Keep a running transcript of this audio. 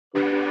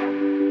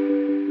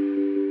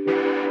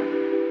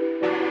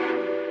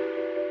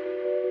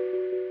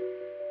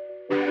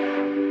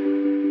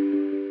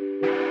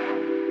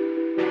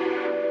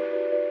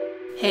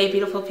Hey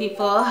beautiful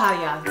people, how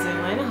y'all doing?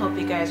 I hope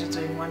you guys are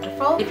doing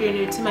wonderful. If you're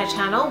new to my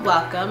channel,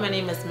 welcome. My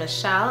name is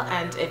Michelle,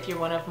 and if you're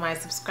one of my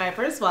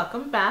subscribers,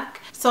 welcome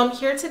back. So I'm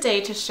here today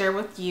to share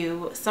with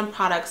you some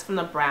products from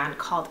the brand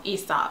called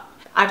Aesop.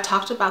 I've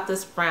talked about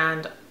this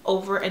brand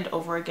over and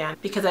over again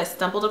because I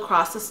stumbled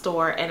across the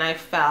store and I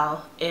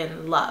fell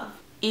in love.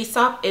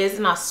 Aesop is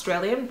an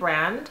Australian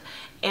brand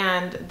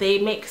and they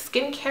make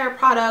skincare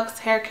products,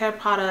 hair care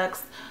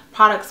products,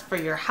 products for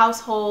your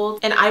household,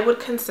 and I would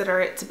consider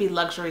it to be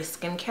luxury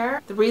skincare.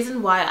 The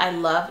reason why I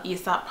love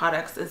Aesop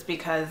products is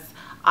because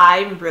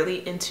I'm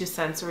really into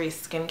sensory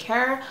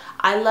skincare.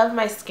 I love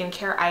my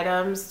skincare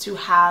items to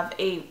have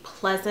a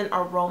pleasant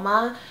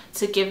aroma,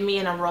 to give me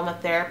an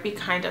aromatherapy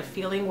kind of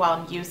feeling while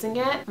I'm using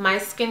it. My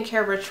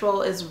skincare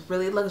ritual is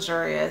really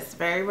luxurious,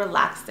 very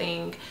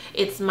relaxing.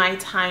 It's my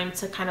time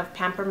to kind of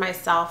pamper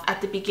myself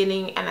at the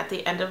beginning and at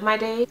the end of my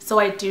day. So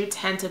I do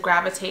tend to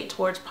gravitate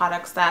towards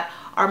products that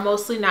are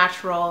mostly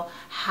natural,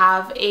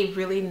 have a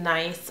really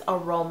nice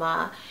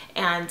aroma,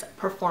 and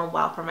perform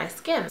well for my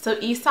skin. So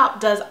Aesop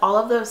does all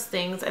of those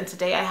things, and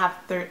today I have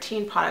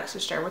 13 products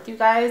to share with you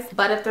guys.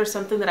 But if there's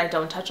something that I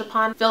don't touch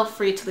upon, feel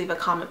free to leave a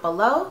comment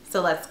below.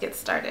 So let's get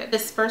started.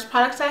 This first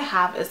product I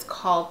have is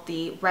called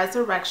the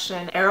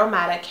Resurrection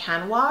Aromatic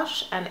Hand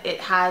Wash, and it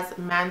has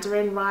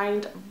mandarin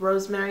rind,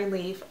 rosemary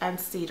leaf, and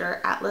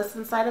cedar atlas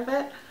inside of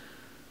it.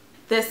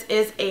 This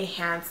is a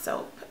hand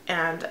soap,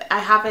 and I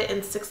have it in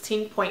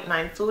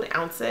 16.9 fluid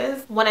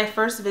ounces. When I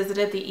first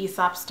visited the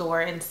Aesop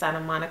store in Santa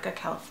Monica,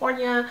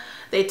 California,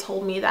 they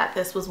told me that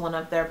this was one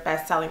of their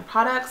best-selling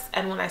products,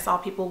 and when I saw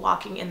people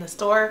walking in the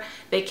store,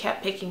 they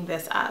kept picking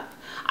this up.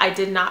 I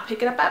did not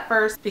pick it up at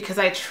first because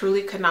I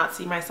truly could not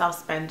see myself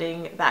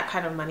spending that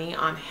kind of money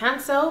on hand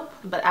soap,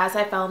 but as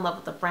I fell in love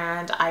with the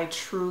brand, I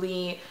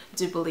truly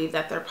do believe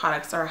that their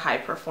products are high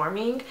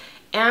performing.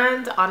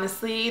 And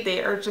honestly,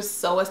 they are just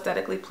so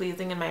aesthetically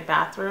pleasing in my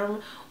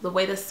bathroom. The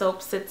way the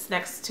soap sits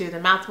next to the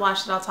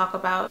mouthwash that I'll talk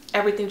about,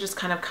 everything just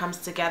kind of comes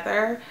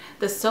together.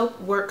 The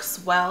soap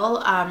works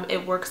well.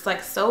 It works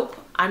like soap.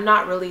 I'm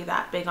not really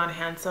that big on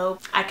hand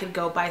soap. I could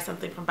go buy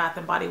something from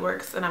Bath & Body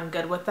Works and I'm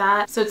good with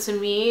that. So to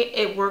me,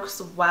 it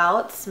works well.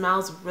 It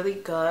smells really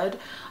good,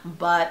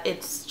 but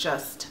it's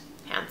just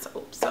hand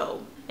soap.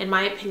 So in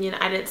my opinion,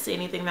 I didn't see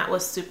anything that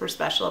was super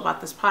special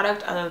about this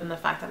product other than the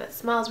fact that it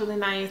smells really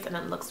nice and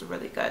it looks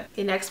really good.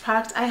 The next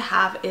product I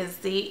have is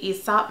the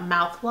Aesop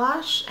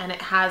mouthwash, and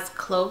it has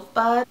clove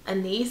bud,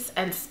 anise,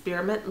 and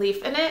spearmint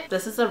leaf in it.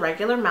 This is a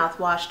regular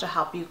mouthwash to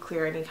help you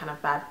clear any kind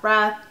of bad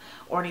breath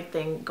or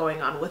anything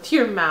going on with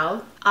your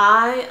mouth.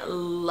 I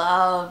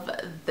love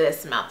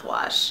this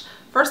mouthwash.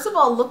 First of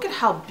all, look at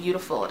how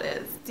beautiful it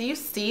is. Do you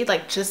see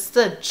like just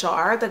the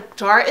jar? The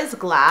jar is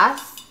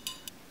glass,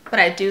 but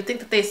I do think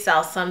that they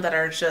sell some that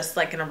are just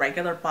like in a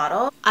regular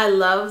bottle. I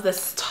love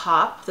this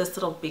top, this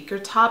little beaker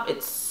top.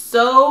 It's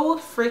so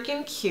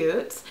freaking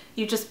cute.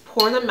 You just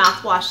pour the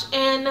mouthwash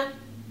in,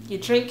 you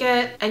drink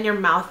it, and your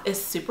mouth is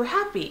super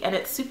happy. And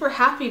it's super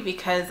happy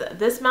because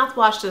this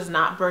mouthwash does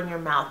not burn your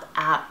mouth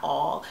at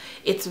all.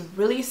 It's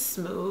really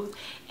smooth.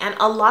 And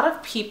a lot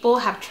of people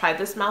have tried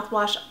this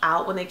mouthwash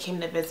out when they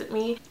came to visit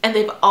me, and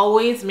they've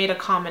always made a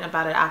comment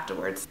about it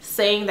afterwards,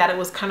 saying that it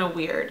was kind of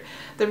weird.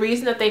 The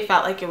reason that they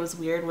felt like it was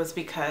weird was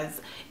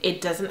because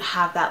it doesn't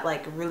have that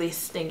like really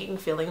stinging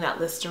feeling that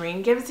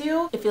Listerine gives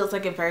you. It feels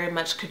like it very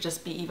much could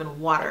just be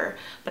even water,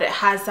 but it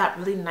has that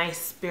really nice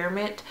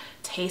spearmint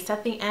taste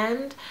at the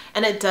end,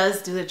 and it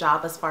does do the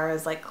job as far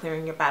as like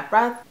clearing your bad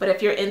breath. But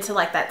if you're into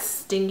like that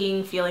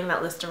stinging feeling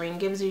that Listerine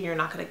gives you, you're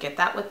not going to get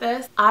that with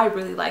this. I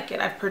really like it.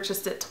 I've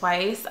purchased it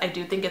twice. I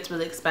do think it's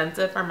really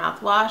expensive for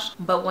mouthwash,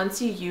 but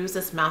once you use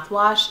this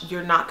mouthwash,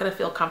 you're not going to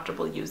feel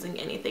comfortable using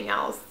anything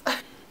else.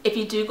 If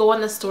you do go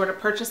in the store to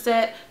purchase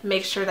it,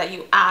 make sure that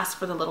you ask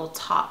for the little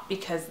top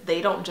because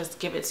they don't just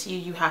give it to you.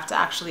 You have to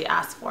actually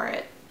ask for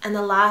it. And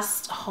the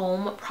last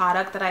home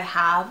product that I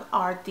have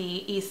are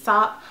the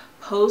Aesop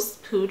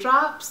Post Poo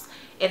Drops.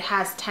 It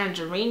has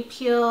tangerine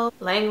peel,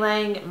 lang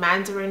lang,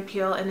 mandarin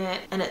peel in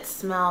it, and it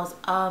smells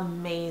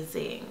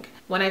amazing.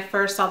 When I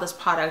first saw this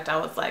product, I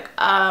was like,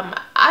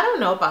 I don't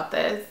know about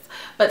this.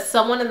 But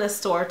someone in the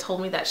store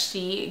told me that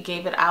she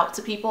gave it out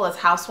to people as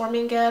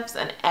housewarming gifts,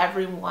 and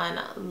everyone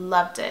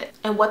loved it.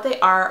 And what they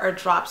are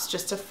drops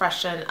just to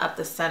freshen up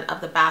the scent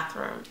of the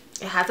bathroom.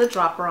 It has a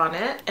dropper on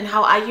it, and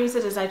how I use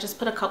it is I just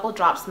put a couple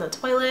drops in the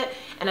toilet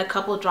and a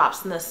couple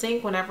drops in the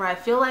sink whenever I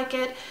feel like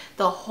it.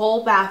 The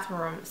whole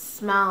bathroom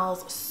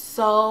smells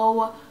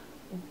so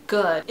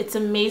good. It's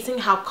amazing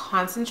how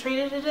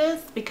concentrated it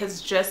is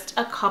because just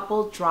a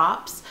couple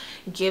drops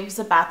gives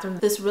the bathroom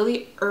this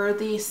really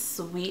earthy,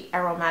 sweet,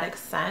 aromatic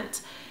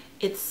scent.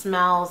 It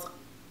smells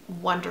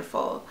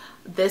wonderful.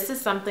 This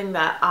is something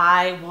that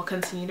I will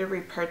continue to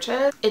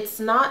repurchase. It's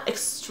not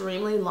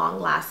extremely long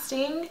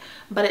lasting,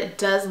 but it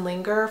does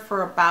linger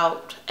for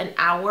about an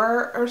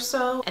hour or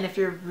so. And if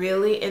you're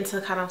really into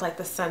kind of like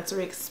the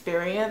sensory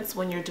experience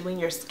when you're doing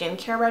your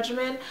skincare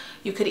regimen,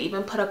 you could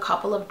even put a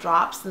couple of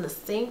drops in the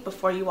sink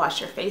before you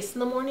wash your face in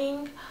the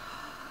morning.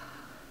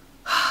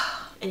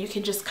 And you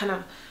can just kind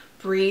of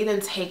breathe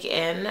and take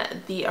in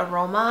the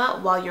aroma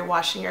while you're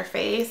washing your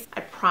face,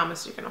 I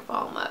promise you're gonna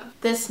fall in love.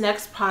 This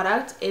next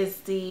product is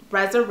the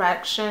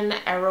Resurrection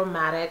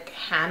Aromatic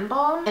Hand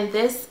Balm, and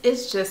this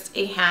is just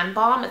a hand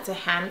balm. It's a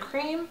hand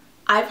cream.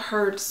 I've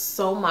heard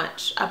so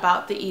much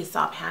about the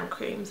Aesop hand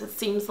creams. It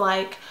seems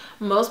like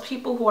most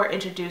people who are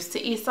introduced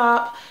to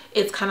Aesop,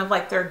 it's kind of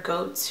like their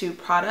go-to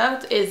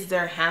product is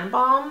their hand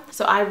balm.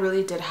 So I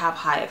really did have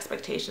high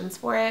expectations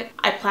for it.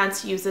 I plan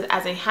to use it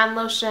as a hand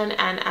lotion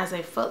and as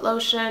a foot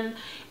lotion,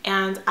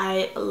 and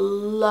I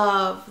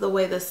love the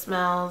way this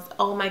smells.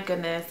 Oh my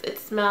goodness, it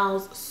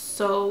smells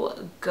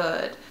so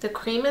good. The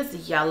cream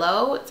is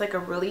yellow. It's like a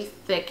really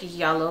thick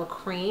yellow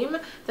cream.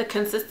 The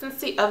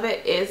consistency of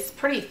it is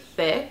pretty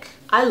thick.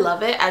 I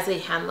love it as a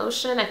hand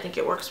lotion. I think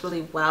it works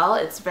really well.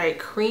 It's very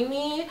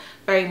creamy,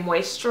 very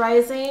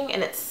moisturizing,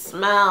 and it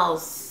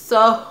smells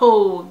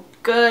so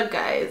good,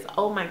 guys.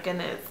 Oh my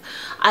goodness.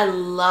 I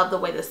love the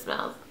way this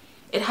smells.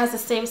 It has the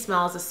same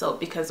smell as the soap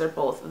because they're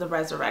both the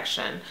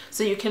Resurrection.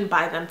 So you can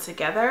buy them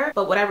together,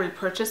 but would I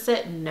repurchase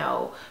it?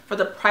 No. For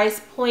the price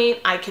point,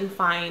 I can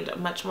find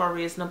much more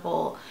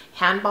reasonable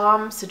hand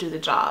balms to do the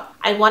job.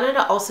 I wanted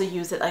to also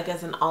use it like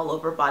as an all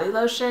over body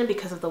lotion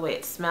because of the way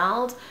it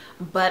smelled,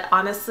 but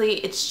honestly,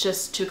 it's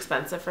just too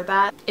expensive for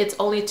that. It's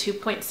only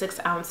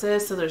 2.6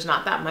 ounces, so there's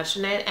not that much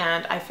in it,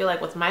 and I feel like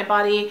with my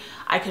body,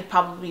 I could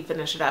probably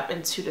finish it up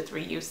in 2 to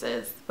 3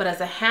 uses. But as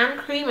a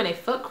hand cream and a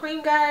foot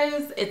cream,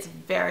 guys, it's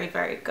very,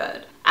 very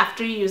good.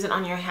 After you use it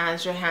on your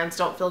hands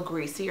don't feel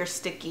greasy or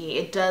sticky.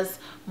 It does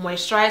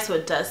moisturize, so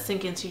it does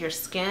sink into your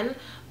skin,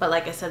 but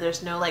like I said,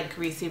 there's no like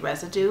greasy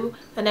residue.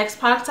 The next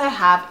product I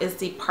have is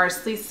the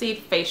Parsley Seed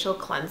Facial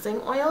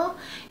Cleansing Oil,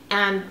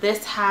 and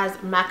this has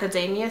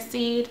macadamia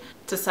seed,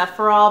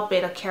 tocopherol,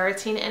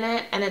 beta-carotene in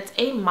it, and it's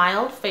a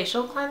mild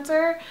facial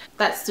cleanser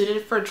that's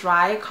suited for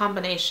dry,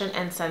 combination,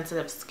 and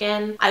sensitive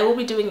skin. I will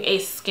be doing a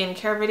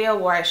skincare video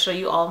where I show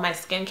you all of my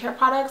skincare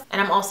products, and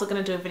I'm also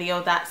going to do a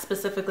video that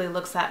specifically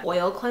looks at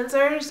oil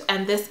cleansers,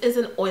 and this is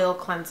an oil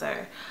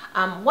cleanser.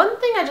 One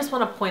thing I just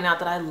want to point out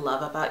that I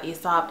love about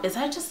Aesop is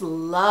I just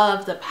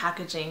love the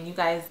packaging, you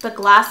guys. The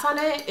glass on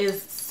it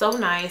is so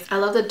nice. I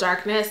love the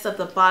darkness of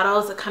the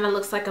bottles. It kind of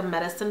looks like a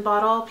medicine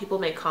bottle. People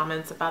make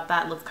comments about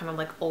that. It looks kind of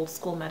like old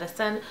school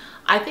medicine.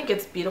 I think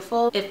it's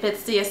beautiful. It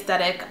fits the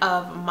aesthetic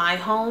of my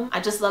home. I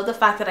just love the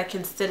fact that I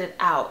can sit it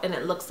out and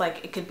it looks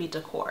like it could be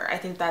decor. I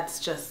think that's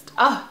just,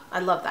 oh, I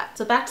love that.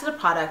 So back to the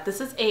product. This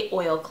is a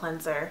oil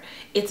cleanser.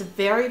 It's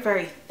very,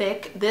 very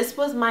thick. This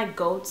was my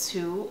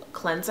go-to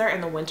cleanser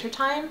in the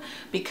wintertime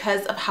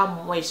because of how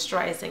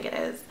moisturizing it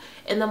is.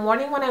 In the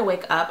morning when I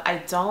wake up, I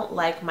don't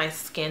like my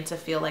skin to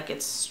feel like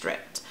it's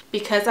stripped.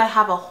 Because I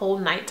have a whole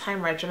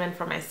nighttime regimen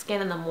for my skin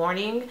in the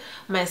morning,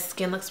 my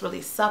skin looks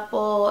really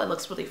supple, it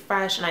looks really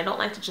fresh, and I don't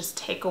like to just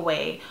take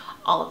away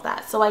all of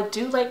that. So I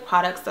do like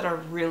products that are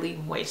really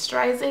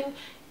moisturizing.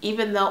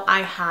 Even though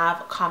I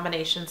have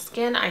combination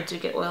skin, I do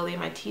get oily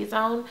in my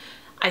T-zone,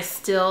 I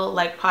still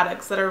like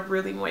products that are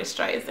really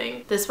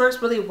moisturizing. This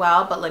works really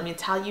well, but let me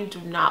tell you,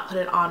 do not put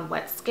it on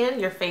wet skin.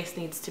 Your face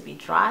needs to be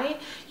dry.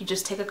 You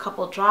just take a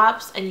couple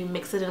drops and you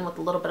mix it in with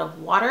a little bit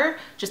of water,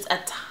 just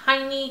a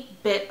tiny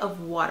bit of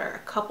water,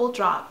 a couple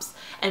drops,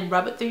 and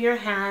rub it through your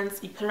hands.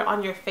 You put it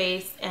on your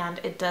face and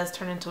it does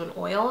turn into an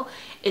oil.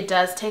 It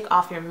does take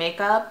off your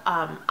makeup.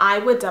 I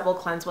would double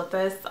cleanse with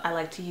this. I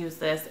like to use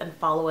this and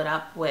follow it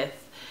up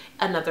with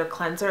another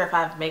cleanser if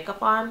I have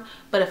makeup on,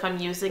 but if I'm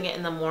using it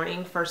in the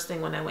morning first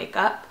thing when I wake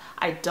up,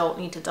 I don't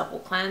need to double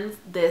cleanse.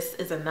 This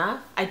is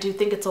enough. I do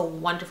think it's a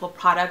wonderful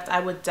product.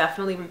 I would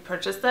definitely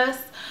repurchase this.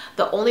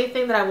 The only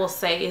thing that I will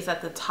say is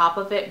that the top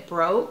of it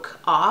broke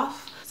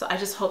off. So I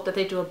just hope that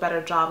they do a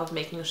better job of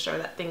making sure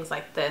that things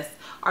like this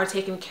are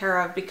taken care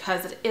of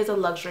because it is a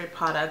luxury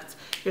product.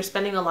 You're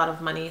spending a lot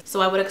of money, so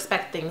I would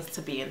expect things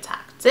to be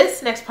intact.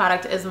 This next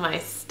product is my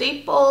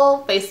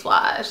staple face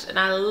wash, and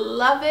I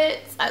love it.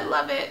 I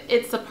love it.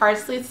 It's the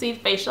Parsley Seed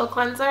Facial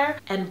Cleanser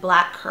and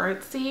Black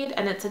Currant Seed,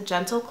 and it's a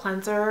gentle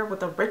cleanser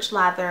with a rich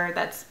lather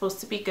that's supposed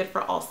to be good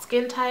for all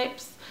skin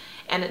types.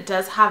 And it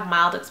does have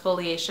mild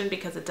exfoliation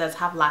because it does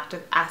have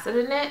lactic acid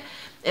in it.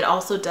 It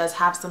also does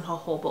have some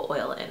jojoba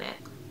oil in it.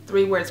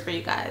 3 words for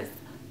you guys.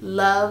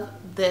 Love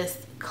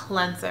this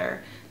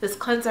cleanser. This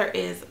cleanser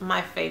is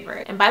my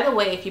favorite. And by the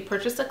way, if you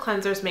purchase the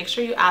cleansers, make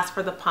sure you ask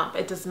for the pump.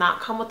 It does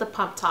not come with the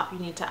pump top. You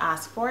need to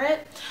ask for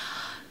it.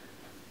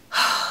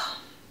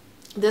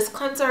 This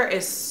cleanser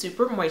is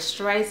super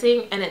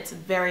moisturizing and it's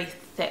very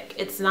thick.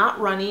 It's not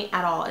runny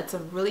at all. It's a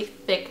really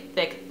thick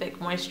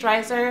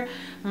moisturizer.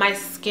 My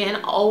skin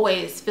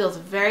always feels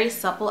very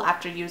supple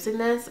after using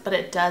this, but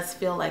it does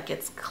feel like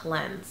it's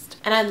cleansed.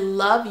 And I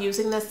love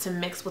using this to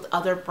mix with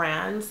other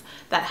brands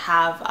that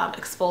have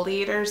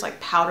exfoliators, like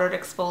powdered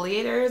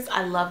exfoliators.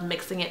 I love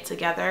mixing it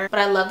together, but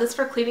I love this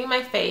for cleaning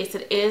my face.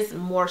 It is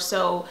more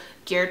so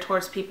geared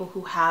towards people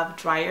who have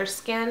drier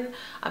skin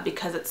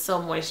because it's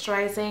so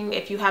moisturizing.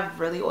 If you have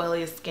really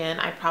oily skin,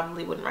 I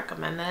probably wouldn't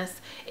recommend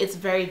this. It's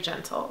very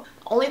gentle.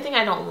 Only thing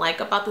I don't like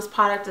about this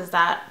product is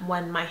that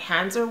when my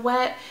hands are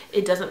wet,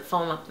 it doesn't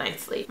foam up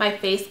nicely. My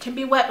face can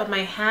be wet, but my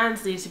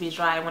hands need to be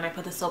dry when I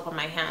put the soap on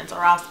my hands,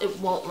 or else it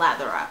won't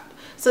lather up.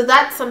 So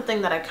that's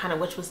something that I kind of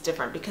wish was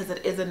different, because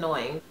it is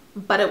annoying.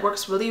 But it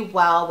works really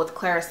well with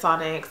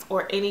Clarisonics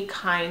or any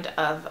kind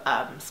of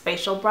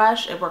facial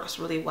brush. It works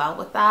really well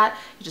with that.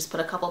 You just put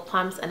a couple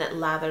pumps and it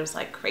lathers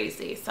like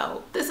crazy.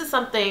 So this is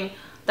something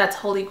that's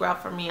holy grail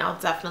for me. I'll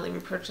definitely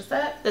repurchase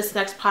it. This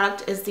next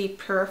product is the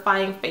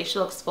Purifying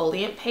Facial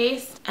Exfoliant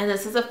Paste. And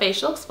this is a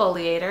facial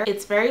exfoliator.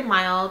 It's very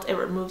mild. It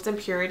removes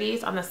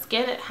impurities on the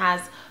skin. It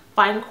has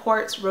fine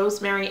quartz,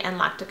 rosemary, and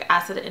lactic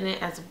acid in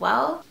it as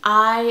well.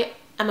 I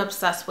am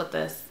obsessed with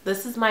this.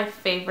 This is my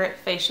favorite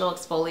facial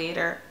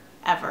exfoliator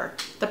ever.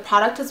 The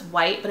product is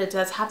white, but it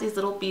does have these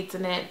little beads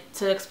in it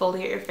to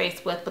exfoliate your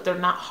face with, but they're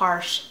not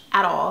harsh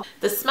at all.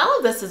 The smell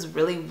of this is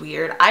really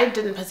weird. I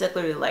didn't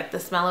particularly like the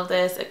smell of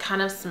this. It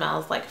kind of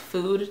smells like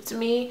food to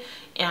me,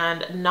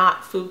 and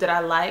not food that I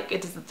like.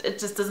 It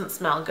just doesn't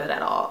smell good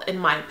at all, in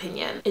my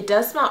opinion. It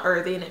does smell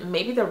earthy, and it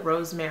may be the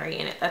rosemary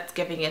in it that's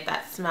giving it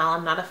that smell.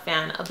 I'm not a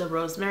fan of the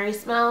rosemary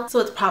smell, so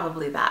it's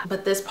probably that.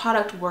 But this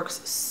product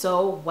works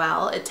so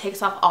well. It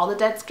takes off all the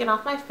dead skin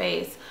off my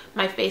face.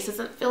 My face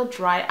doesn't feel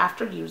dry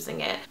after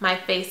using it. My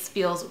face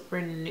feels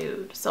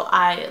renewed. So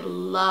I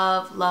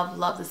love, love,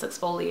 love this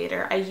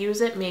exfoliator. I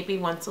use it maybe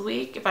once a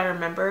week if I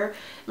remember.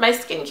 My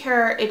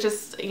skincare, it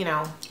just, you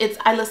know,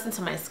 I listen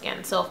to my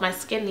skin. So if my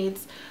skin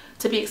needs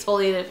to be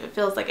exfoliated, if it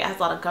feels like it has a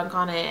lot of gunk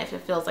on it, if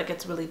it feels like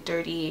it's really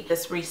dirty,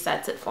 this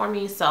resets it for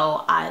me.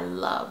 So I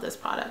love this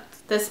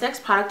product. This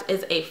next product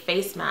is a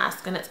face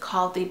mask, and it's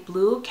called the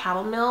Blue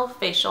Chamomile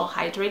Facial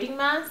Hydrating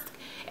Mask.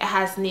 It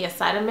has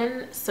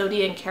niacinamide,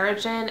 sodium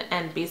carrageen,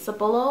 and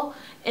bisabolol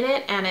in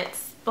it, and it's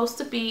supposed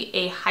to be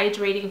a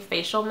hydrating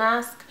facial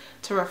mask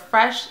to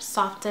refresh,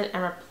 soften,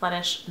 and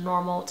replenish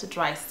normal to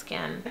dry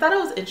skin. I thought it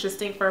was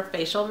interesting for a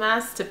facial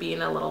mask to be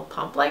in a little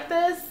pump like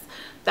this.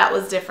 That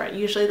was different.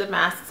 Usually the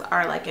masks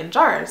are like in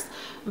jars,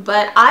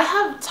 but I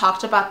have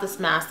talked about this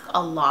mask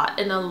a lot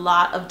in a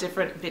lot of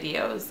different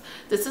videos.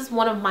 This is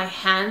one of my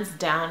hands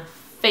down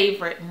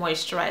favorite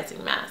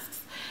moisturizing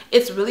masks.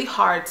 It's really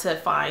hard to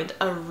find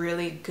a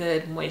really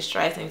good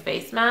moisturizing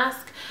face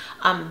mask.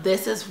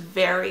 This is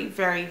very,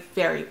 very,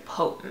 very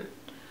potent.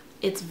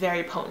 It's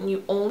very potent.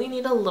 You only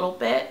need a little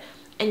bit,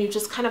 and you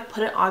just kind of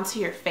put it onto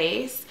your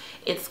face.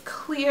 It's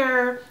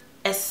clear.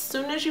 As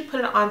soon as you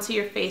put it onto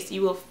your face,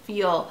 you will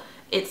feel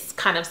it's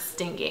kind of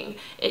stinging.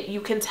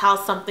 You can tell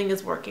something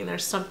is working.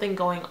 There's something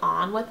going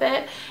on with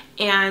it,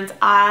 and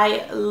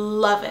I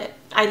love it.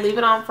 I leave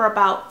it on for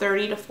about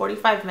 30 to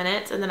 45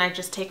 minutes, and then I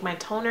just take my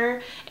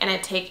toner and I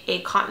take a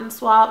cotton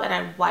swab and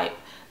I wipe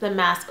the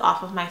mask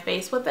off of my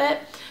face with it.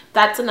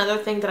 That's another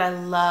thing that I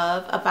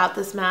love about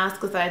this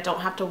mask, is that I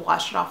don't have to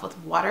wash it off with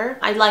water.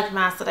 I like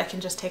masks that I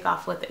can just take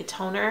off with a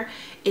toner.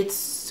 It's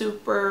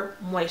super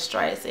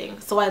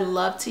moisturizing. So I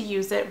love to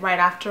use it right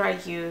after I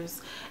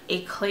use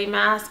a clay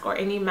mask or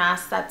any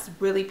mask that's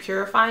really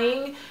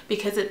purifying,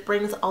 because it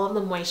brings all of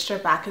the moisture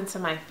back into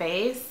my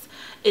face.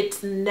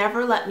 It's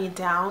never let me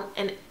down,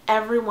 and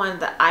everyone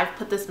that I've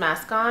put this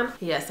mask on,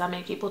 yes, I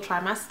make people try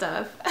my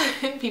stuff.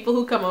 People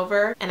who come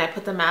over and I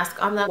put the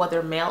mask on them,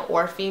 whether male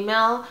or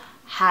female,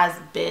 has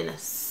been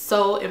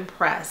so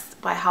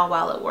impressed by how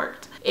well it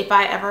worked. If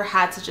I ever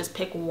had to just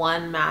pick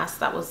one mask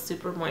that was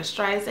super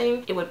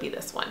moisturizing, it would be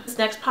this one. This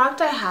next product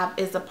I have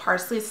is the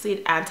Parsley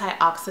Seed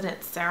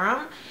Antioxidant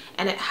Serum,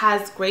 and it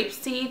has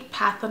grapeseed,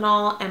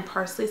 panthenol, and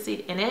parsley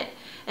seed in it.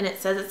 And it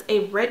says it's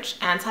a rich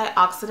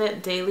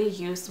antioxidant daily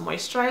use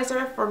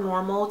moisturizer for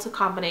normal to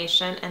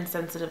combination and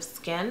sensitive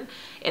skin.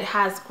 It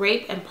has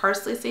grape and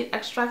parsley seed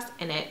extracts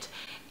in it.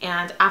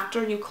 And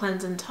after you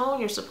cleanse and tone,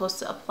 you're supposed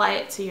to apply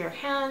it to your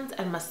hands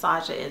and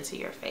massage it into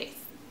your face.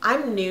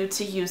 I'm new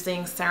to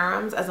using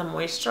serums as a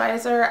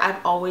moisturizer.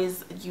 I've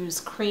always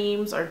used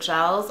creams or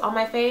gels on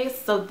my face,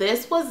 so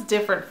this was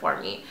different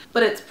for me.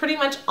 But it's pretty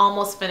much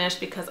almost finished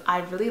because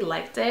I really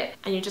liked it.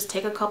 And you just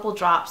take a couple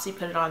drops, you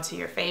put it onto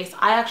your face.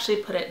 I actually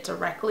put it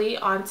directly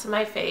onto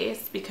my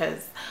face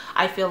because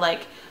I feel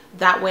like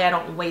that way I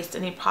don't waste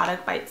any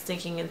product by it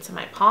sinking into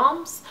my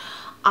palms.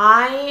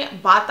 I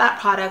bought that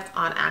product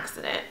on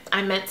accident.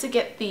 I meant to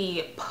get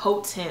the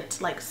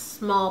potent, like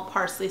small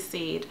parsley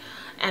seed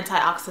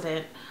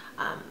antioxidant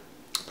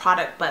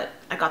product, but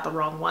I got the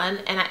wrong one,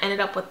 and I ended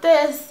up with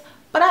this,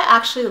 but I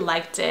actually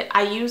liked it.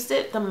 I used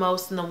it the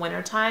most in the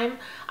winter time.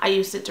 I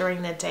used it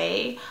during the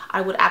day.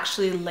 I would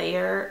actually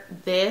layer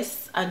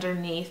this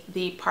underneath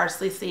the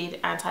parsley seed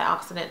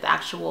antioxidant, the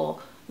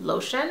actual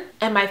lotion,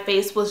 and my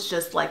face was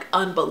just like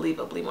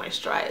unbelievably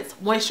moisturized.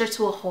 Moisture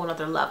to a whole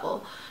nother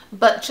level.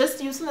 But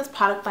just using this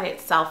product by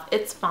itself,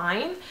 it's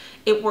fine.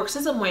 It works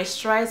as a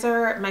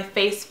moisturizer. My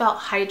face felt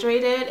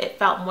hydrated. It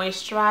felt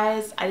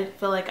moisturized. I didn't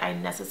feel like I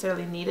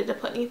necessarily needed to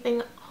put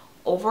anything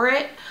over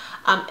it.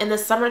 In the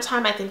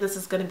summertime, I think this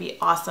is going to be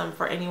awesome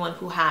for anyone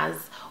who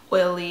has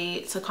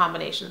oily to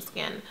combination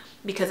skin,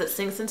 because it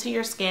sinks into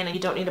your skin and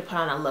you don't need to put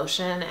on a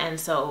lotion, and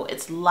so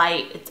it's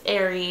light, it's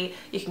airy,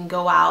 you can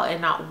go out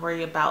and not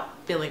worry about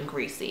feeling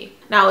greasy.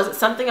 Now, is it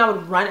something I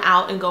would run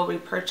out and go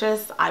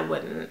repurchase? I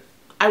wouldn't.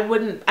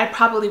 I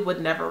probably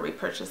would never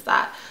repurchase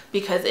that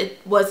because it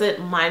wasn't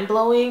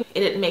mind-blowing. It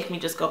didn't make me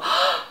just go,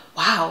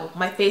 wow,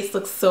 my face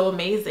looks so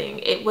amazing.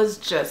 It was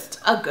just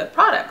a good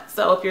product.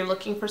 So if you're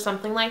looking for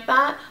something like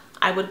that,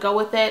 I would go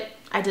with it.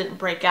 I didn't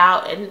break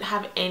out. I didn't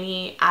have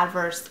any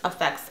adverse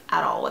effects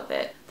at all with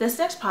it. This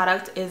next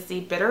product is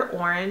the Bitter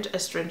Orange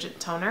Astringent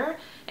Toner,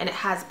 and it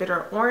has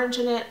bitter orange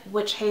in it,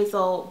 witch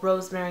hazel,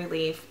 rosemary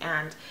leaf,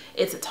 and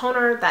it's a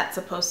toner that's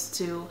supposed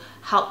to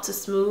help to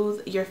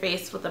smooth your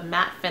face with a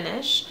matte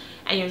finish,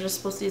 and you're just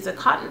supposed to use a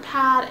cotton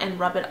pad and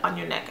rub it on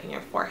your neck and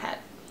your forehead.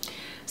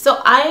 So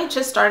I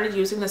just started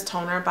using this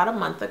toner about a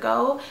month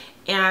ago,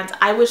 and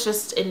I was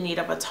just in need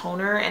of a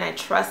toner, and I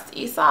trust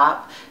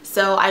Aesop,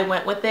 so I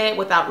went with it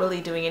without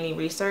really doing any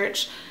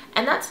research.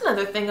 And that's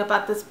another thing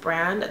about this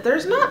brand.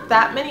 There's not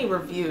that many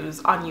reviews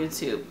on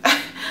YouTube.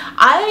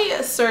 I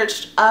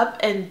searched up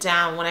and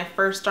down when I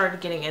first started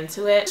getting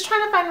into it, just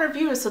trying to find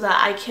reviews so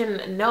that I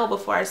can know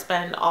before I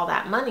spend all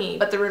that money.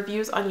 But the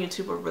reviews on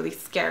YouTube were really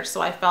scarce, so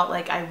I felt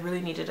like I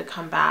really needed to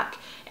come back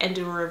and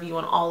do a review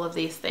on all of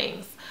these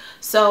things.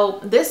 So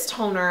this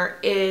toner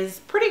is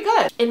pretty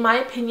good. In my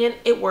opinion,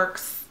 it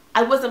works.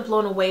 I wasn't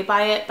blown away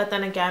by it, but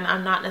then again,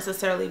 I'm not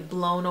necessarily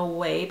blown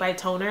away by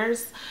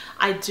toners.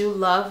 I do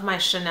love my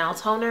Chanel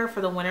toner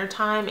for the winter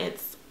time.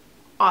 It's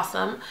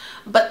awesome,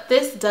 but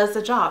this does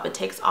the job. It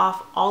takes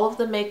off all of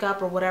the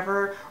makeup or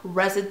whatever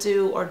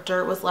residue or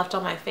dirt was left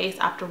on my face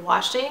after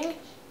washing,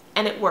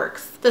 and it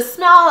works. The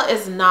smell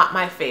is not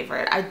my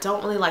favorite. I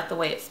don't really like the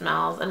way it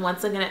smells, and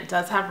once again, it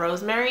does have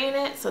rosemary in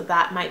it, so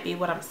that might be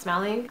what I'm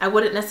smelling. I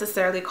wouldn't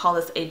necessarily call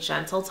this a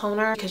gentle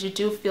toner because you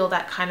do feel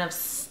that kind of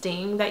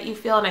sting that you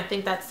feel, and I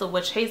think that's the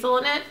witch hazel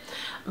in it,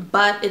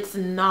 but it's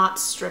not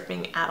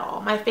stripping at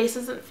all. My face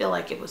doesn't feel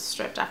like it was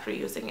stripped after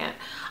using it.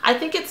 I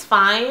think it's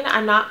fine.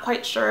 I'm not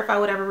quite sure if I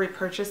would ever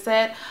repurchase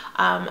it.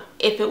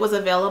 If it was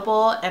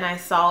available and I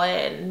saw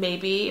it, and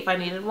maybe if I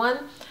needed one,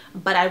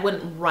 but I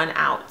wouldn't run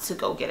out to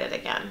go get it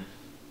again.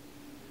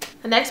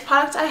 The next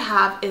product I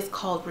have is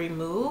called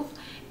Remove,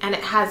 and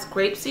it has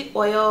grapeseed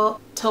oil,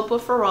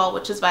 tocopherol,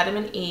 which is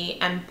vitamin E,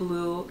 and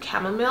blue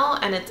chamomile,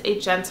 and it's a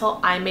gentle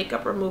eye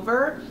makeup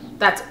remover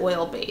that's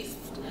oil based.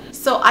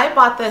 So I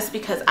bought this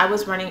because I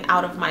was running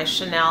out of my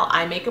Chanel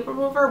eye makeup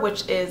remover,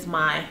 which is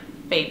my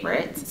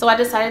favorite. So I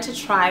decided to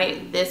try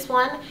this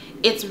one.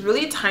 It's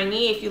really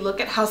tiny. If you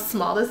look at how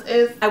small this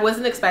is, I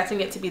wasn't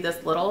expecting it to be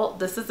this little.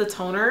 This is the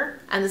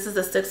toner, and this is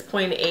a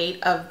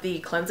 6.8 of the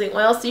cleansing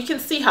oil. So you can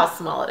see how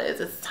small it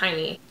is. It's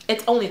tiny.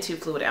 It's only 2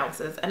 fluid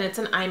ounces, and it's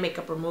an eye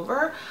makeup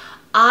remover.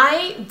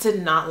 I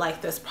did not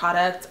like this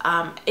product.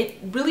 It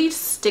really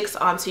sticks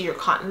onto your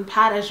cotton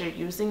pad as you're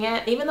using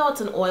it. Even though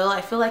it's an oil, I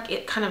feel like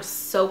it kind of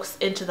soaks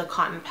into the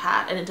cotton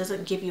pad and it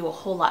doesn't give you a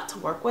whole lot to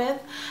work with.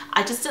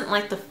 I just didn't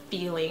like the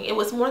feeling. It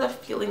was more the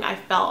feeling I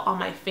felt on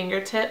my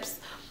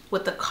fingertips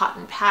with the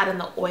cotton pad and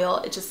the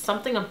oil. It's just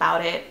something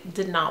about it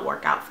did not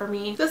work out for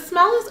me. The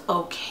smell is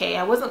okay.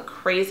 I wasn't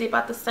crazy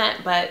about the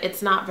scent, but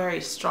it's not very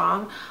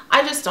strong.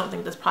 I just don't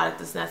think this product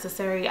is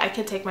necessary. I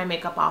could take my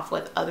makeup off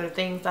with other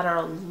things that are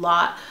a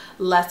lot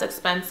less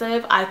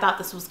expensive. I thought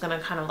this was gonna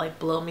kind of like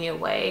blow me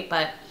away,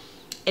 but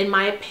in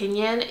my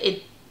opinion,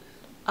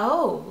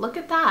 oh, look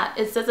at that.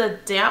 It says a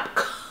damp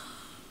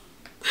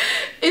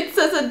It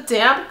says a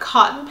damp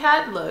cotton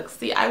pad. Look,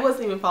 see, I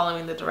wasn't even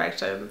following the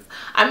directions.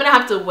 I'm gonna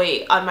have to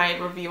wait on my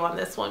review on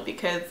this one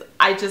because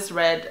I just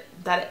read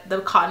that the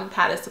cotton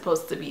pad is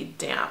supposed to be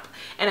damp,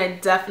 and I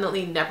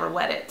definitely never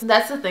wet it.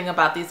 That's the thing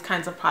about these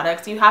kinds of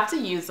products. You have to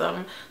use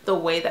them the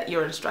way that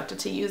you're instructed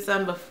to use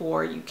them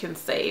before you can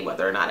say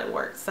whether or not it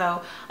works.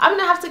 So I'm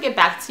gonna have to get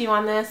back to you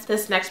on this.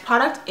 This next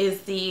product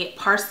is the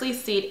Parsley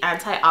Seed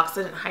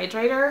Antioxidant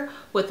Hydrator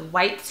with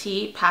white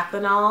tea,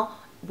 panthenol,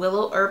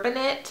 willow herb in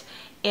it.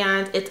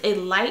 And it's a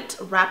light,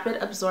 rapid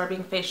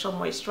absorbing facial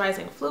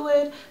moisturizing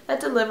fluid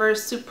that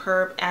delivers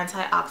superb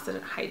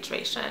antioxidant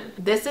hydration.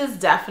 This is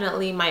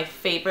definitely my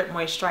favorite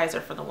moisturizer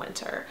for the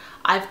winter.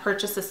 I've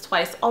purchased this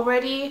twice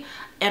already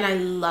and I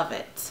love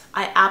it.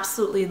 I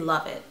absolutely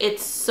love it.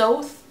 It's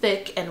so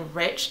thick and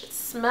rich. It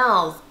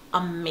smells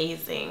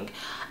amazing.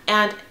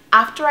 And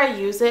after I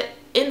use it,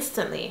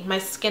 instantly my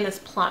skin is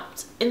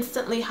plumped,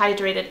 instantly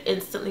hydrated,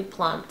 instantly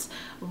plumped,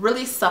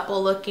 really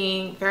supple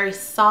looking, very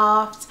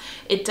soft.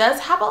 It does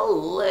have a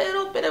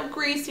little bit of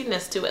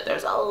greasiness to it.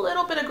 There's a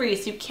little bit of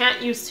grease. You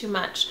can't use too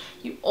much.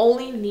 You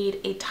only need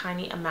a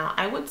tiny amount.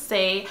 I would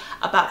say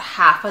about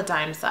half a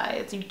dime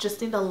size. You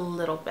just need a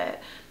little bit.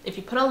 If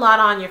you put a lot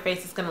on, your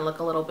face is gonna look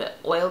a little bit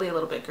oily, a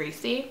little bit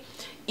greasy.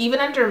 Even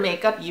under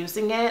makeup,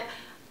 using it,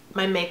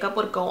 my makeup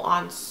would go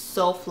on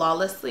so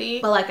flawlessly.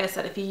 But like I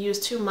said, if you use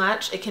too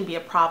much, it can be a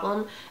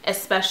problem,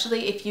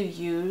 especially if you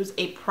use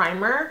a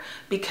primer.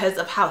 Because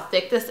of how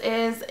thick this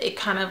is, it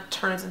kind of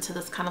turns into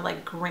this kind of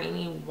like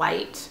grainy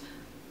white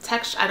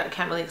texture. I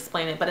can't really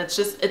explain it, but it's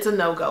a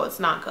no-go. It's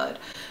not good.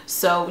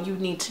 So you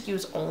need to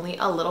use only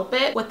a little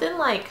bit. Within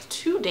like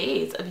 2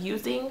 days of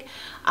using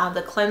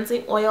the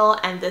cleansing oil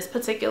and this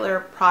particular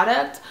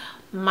product,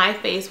 my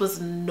face was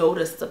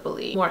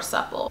noticeably more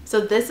supple. So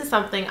this is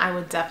something I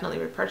would definitely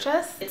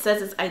repurchase. It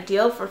says it's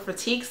ideal for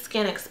fatigued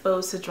skin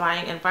exposed to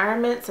drying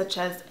environments such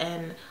as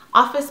an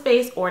office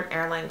space or an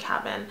airline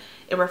cabin.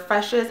 It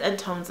refreshes and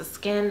tones the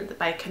skin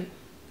by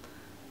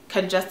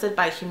congested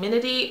by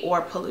humidity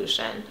or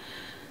pollution.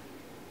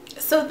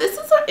 So this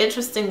is an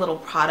interesting little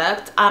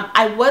product.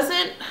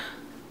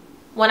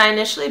 When I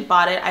initially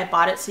bought it, I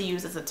bought it to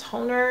use as a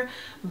toner,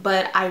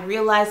 but I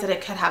realized that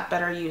it could have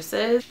better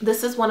uses.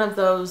 This is one of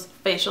those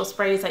facial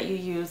sprays that you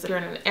use if you're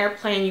in an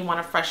airplane, you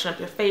want to freshen up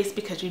your face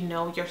because you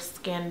know your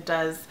skin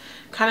does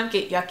kind of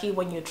get yucky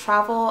when you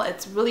travel.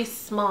 It's really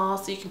small,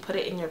 so you can put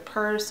it in your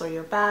purse or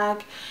your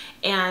bag,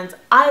 and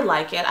I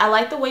like it. I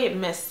like the way it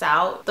mists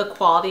out. The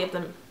quality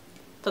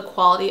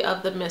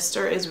of the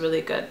mister is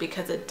really good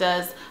because it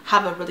does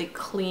have a really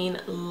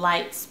clean,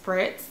 light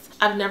spritz.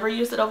 I've never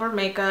used it over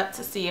makeup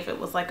to see if it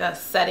was like a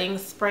setting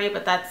spray,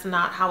 but that's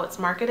not how it's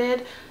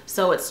marketed.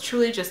 So it's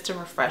truly just to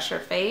refresh your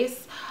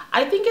face.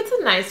 I think it's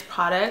a nice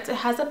product. It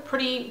has a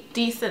pretty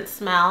decent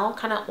smell,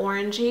 kind of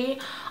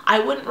orangey. I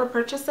wouldn't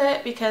repurchase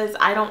it because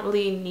I don't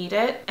really need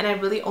it, and I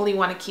really only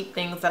want to keep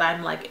things that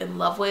I'm like in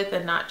love with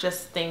and not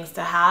just things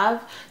to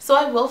have. So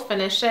I will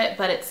finish it,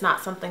 but it's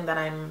not something that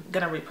I'm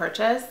gonna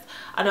repurchase.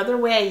 Another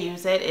way I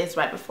use it is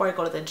right before I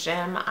go to the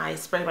gym, I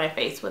spray my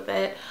face with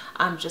it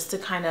just to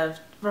kind of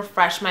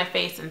refresh my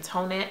face and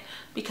tone it,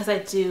 because I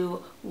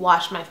do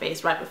wash my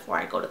face right before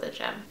I go to the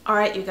gym. All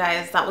right, you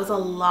guys, that was a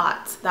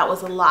lot.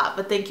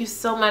 But thank you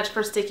so much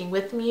for sticking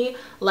with me.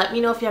 Let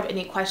me know if you have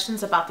any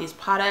questions about these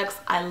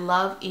products. I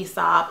love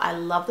Aesop. I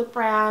love the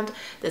brand.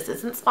 This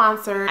isn't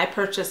sponsored. I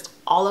purchased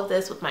all of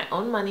this with my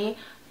own money.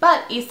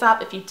 But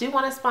Aesop, if you do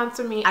want to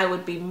sponsor me, I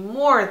would be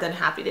more than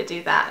happy to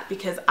do that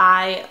because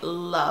I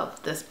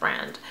love this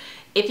brand.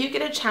 If you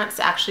get a chance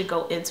to actually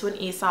go into an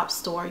Aesop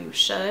store, you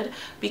should,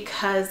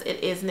 because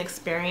it is an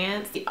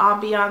experience. The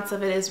ambiance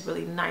of it is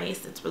really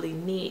nice. It's really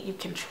neat. You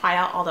can try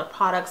out all the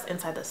products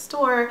inside the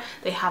store.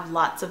 They have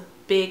lots of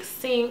big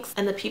sinks,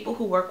 and the people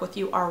who work with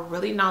you are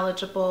really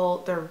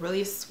knowledgeable. They're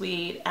really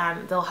sweet,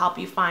 and they'll help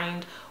you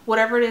find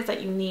whatever it is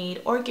that you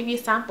need or give you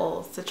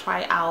samples to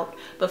try out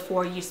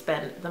before you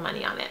spend the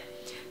money on it.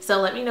 So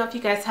let me know if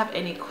you guys have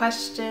any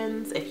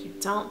questions. If you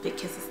don't, big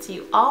kisses to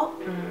you all.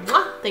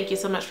 Mwah! Thank you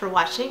so much for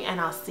watching, and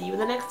I'll see you in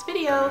the next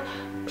video.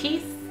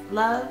 Peace,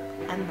 love,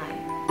 and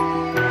light.